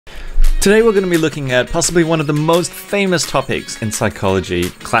Today we're going to be looking at possibly one of the most famous topics in psychology,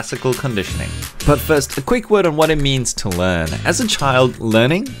 classical conditioning. But first, a quick word on what it means to learn. As a child,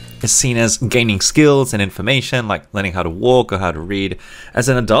 learning is seen as gaining skills and information, like learning how to walk or how to read. As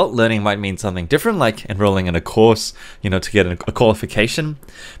an adult, learning might mean something different, like enrolling in a course, to get a qualification.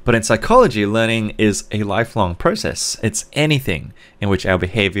 But in psychology, learning is a lifelong process. It's anything in which our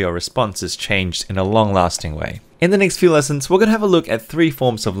behavior or response is changed in a long-lasting way. In the next few lessons, we're going to have a look at three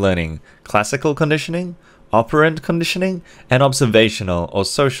forms of learning: classical conditioning, operant conditioning, and observational or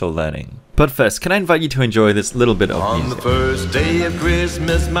social learning. But first, can I invite you to enjoy this little bit of music? On the first day of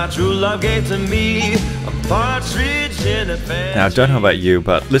Christmas, my true love gave to me a partridge in a pear. Now, I don't know about you,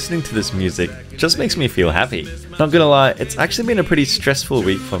 but listening to this music just makes me feel happy. Not gonna lie, it's actually been a pretty stressful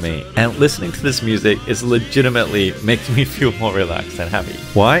week for me, and listening to this music is legitimately making me feel more relaxed and happy.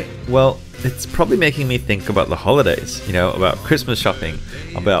 Why? Well, it's probably making me think about the holidays, about Christmas shopping,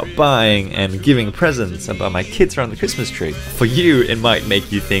 about buying and giving presents, about my kids around the Christmas tree. For you, it might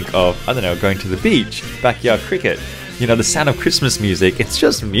make you think of, going to the beach, backyard cricket. The sound of Christmas music, it's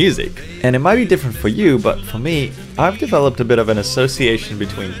just music. And it might be different for you, but for me, I've developed a bit of an association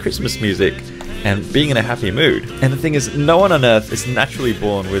between Christmas music and being in a happy mood. And the thing is, no one on earth is naturally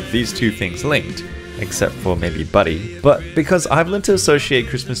born with these two things linked, except for maybe Buddy. But because I've learned to associate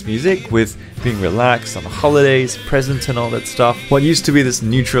Christmas music with being relaxed on the holidays, presents and all that stuff, what used to be this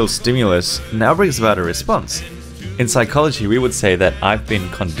neutral stimulus now brings about a response. In psychology, we would say that I've been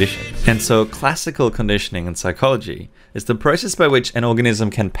conditioned. And so classical conditioning in psychology is the process by which an organism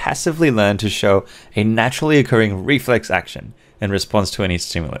can passively learn to show a naturally occurring reflex action in response to any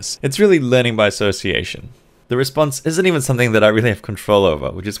stimulus. It's really learning by association. The response isn't even something that I really have control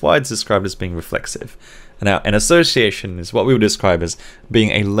over, which is why it's described as being reflexive. Now, an association is what we would describe as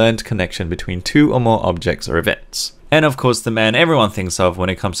being a learned connection between two or more objects or events. And of course, the man everyone thinks of when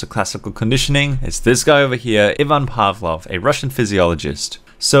it comes to classical conditioning is this guy over here, Ivan Pavlov, a Russian physiologist.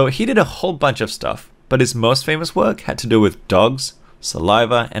 So he did a whole bunch of stuff, but his most famous work had to do with dogs,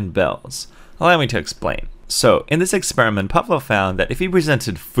 saliva, and bells. Allow me to explain. So, in this experiment, Pavlov found that if he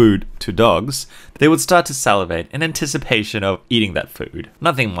presented food to dogs, they would start to salivate in anticipation of eating that food.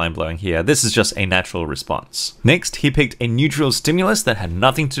 Nothing mind-blowing here, this is just a natural response. Next, he picked a neutral stimulus that had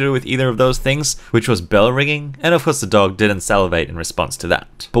nothing to do with either of those things, which was bell ringing, and of course the dog didn't salivate in response to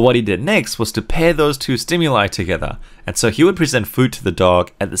that. But what he did next was to pair those two stimuli together, and so he would present food to the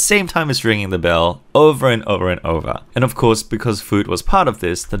dog at the same time as ringing the bell over and over and over. And of course, because food was part of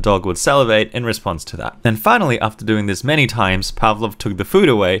this, the dog would salivate in response to that. And finally, after doing this many times, Pavlov took the food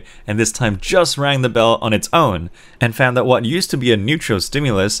away and this time just rang the bell on its own, and found that what used to be a neutral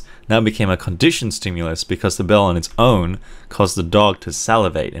stimulus now became a conditioned stimulus because the bell on its own caused the dog to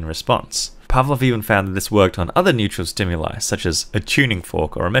salivate in response. Pavlov even found that this worked on other neutral stimuli, such as a tuning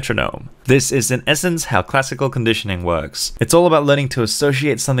fork or a metronome. This is in essence how classical conditioning works. It's all about learning to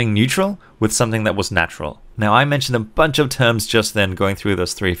associate something neutral with something that was natural. Now, I mentioned a bunch of terms just then going through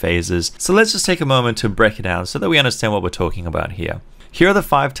those three phases, so let's just take a moment to break it down so that we understand what we're talking about here. Here are the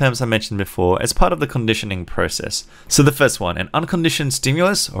 5 terms I mentioned before as part of the conditioning process. So the first one, an unconditioned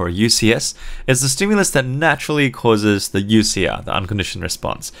stimulus, or a UCS, is the stimulus that naturally causes the UCR, the unconditioned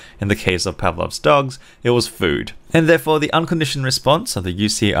response. In the case of Pavlov's dogs, it was food. And therefore the unconditioned response, or the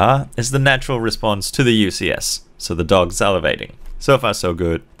UCR, is the natural response to the UCS, so the dog salivating. So far so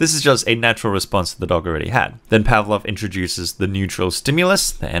good. This is just a natural response that the dog already had. Then Pavlov introduces the neutral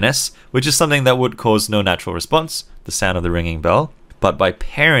stimulus, the NS, which is something that would cause no natural response, the sound of the ringing bell. But by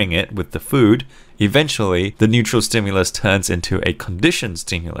pairing it with the food, eventually the neutral stimulus turns into a conditioned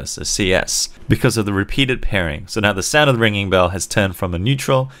stimulus, a CS, because of the repeated pairing. So now the sound of the ringing bell has turned from a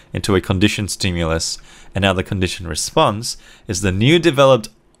neutral into a conditioned stimulus, and now the conditioned response is the new developed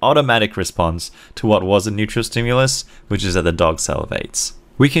automatic response to what was a neutral stimulus, which is that the dog salivates.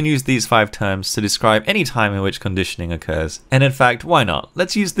 We can use these 5 terms to describe any time in which conditioning occurs. And in fact, why not?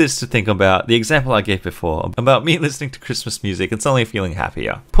 Let's use this to think about the example I gave before, about me listening to Christmas music and suddenly feeling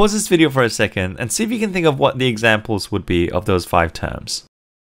happier. Pause this video for a second and see if you can think of what the examples would be of those 5 terms.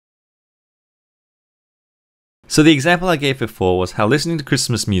 So the example I gave before was how listening to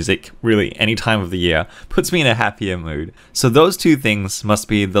Christmas music, really any time of the year, puts me in a happier mood. So those 2 things must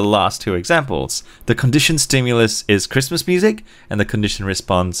be the last 2 examples. The conditioned stimulus is Christmas music, and the conditioned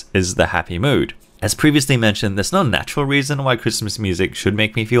response is the happy mood. As previously mentioned, there's no natural reason why Christmas music should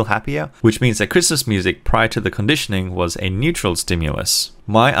make me feel happier, which means that Christmas music prior to the conditioning was a neutral stimulus.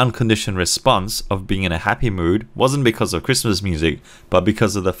 My unconditioned response of being in a happy mood wasn't because of Christmas music, but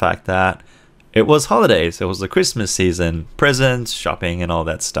because of the fact that It was holidays, it was the Christmas season, presents, shopping, and all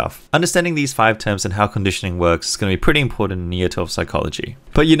that stuff. Understanding these 5 terms and how conditioning works is going to be pretty important in Year 12 psychology.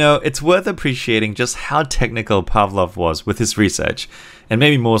 But you know, it's worth appreciating just how technical Pavlov was with his research, and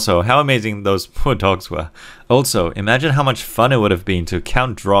maybe more so, how amazing those poor dogs were. Also, imagine how much fun it would have been to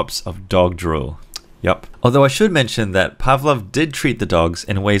count drops of dog drool. Yup. Although I should mention that Pavlov did treat the dogs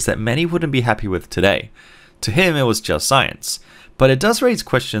in ways that many wouldn't be happy with today. To him, it was just science. But it does raise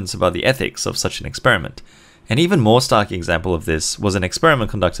questions about the ethics of such an experiment. An even more stark example of this was an experiment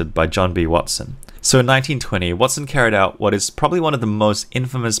conducted by John B. Watson. So in 1920, Watson carried out what is probably one of the most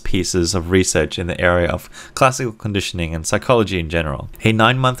infamous pieces of research in the area of classical conditioning and psychology in general. A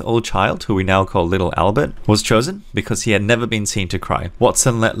 9-month-old child, who we now call little Albert, was chosen because he had never been seen to cry.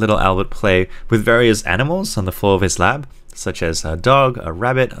 Watson let little Albert play with various animals on the floor of his lab, such as a dog, a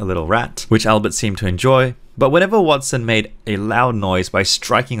rabbit, a little rat, which Albert seemed to enjoy. But whenever Watson made a loud noise by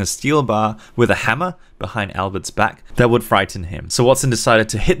striking a steel bar with a hammer behind Albert's back, that would frighten him. So Watson decided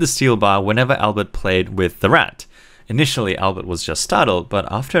to hit the steel bar whenever Albert played with the rat. Initially, Albert was just startled, but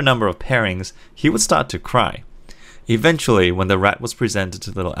after a number of pairings, he would start to cry. Eventually, when the rat was presented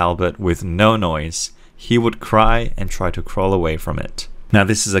to little Albert with no noise, he would cry and try to crawl away from it. Now,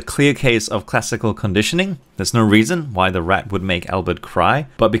 this is a clear case of classical conditioning. There's no reason why the rat would make Albert cry,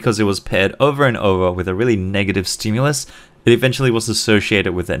 but because it was paired over and over with a really negative stimulus, it eventually was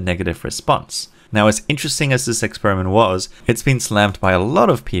associated with that negative response. Now, as interesting as this experiment was, it's been slammed by a lot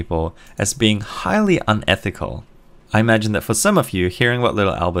of people as being highly unethical. I imagine that for some of you, hearing about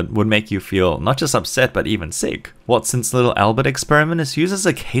little Albert would make you feel not just upset but even sick. Watson's little Albert experiment is used as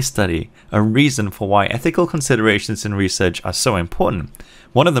a case study, a reason for why ethical considerations in research are so important.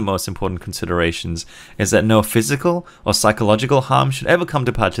 One of the most important considerations is that no physical or psychological harm should ever come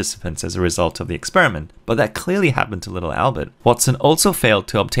to participants as a result of the experiment, but that clearly happened to little Albert. Watson also failed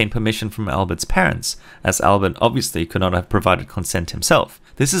to obtain permission from Albert's parents, as Albert obviously could not have provided consent himself.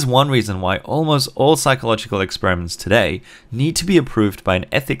 This is one reason why almost all psychological experiments today need to be approved by an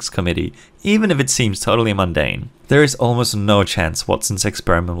ethics committee, even if it seems totally mundane. There is almost no chance Watson's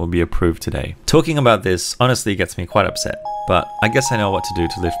experiment will be approved today. Talking about this honestly gets me quite upset, but I guess I know what to do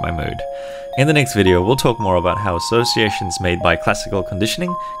to lift my mood. In the next video, we'll talk more about how associations made by classical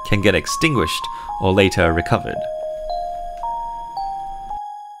conditioning can get extinguished or later recovered.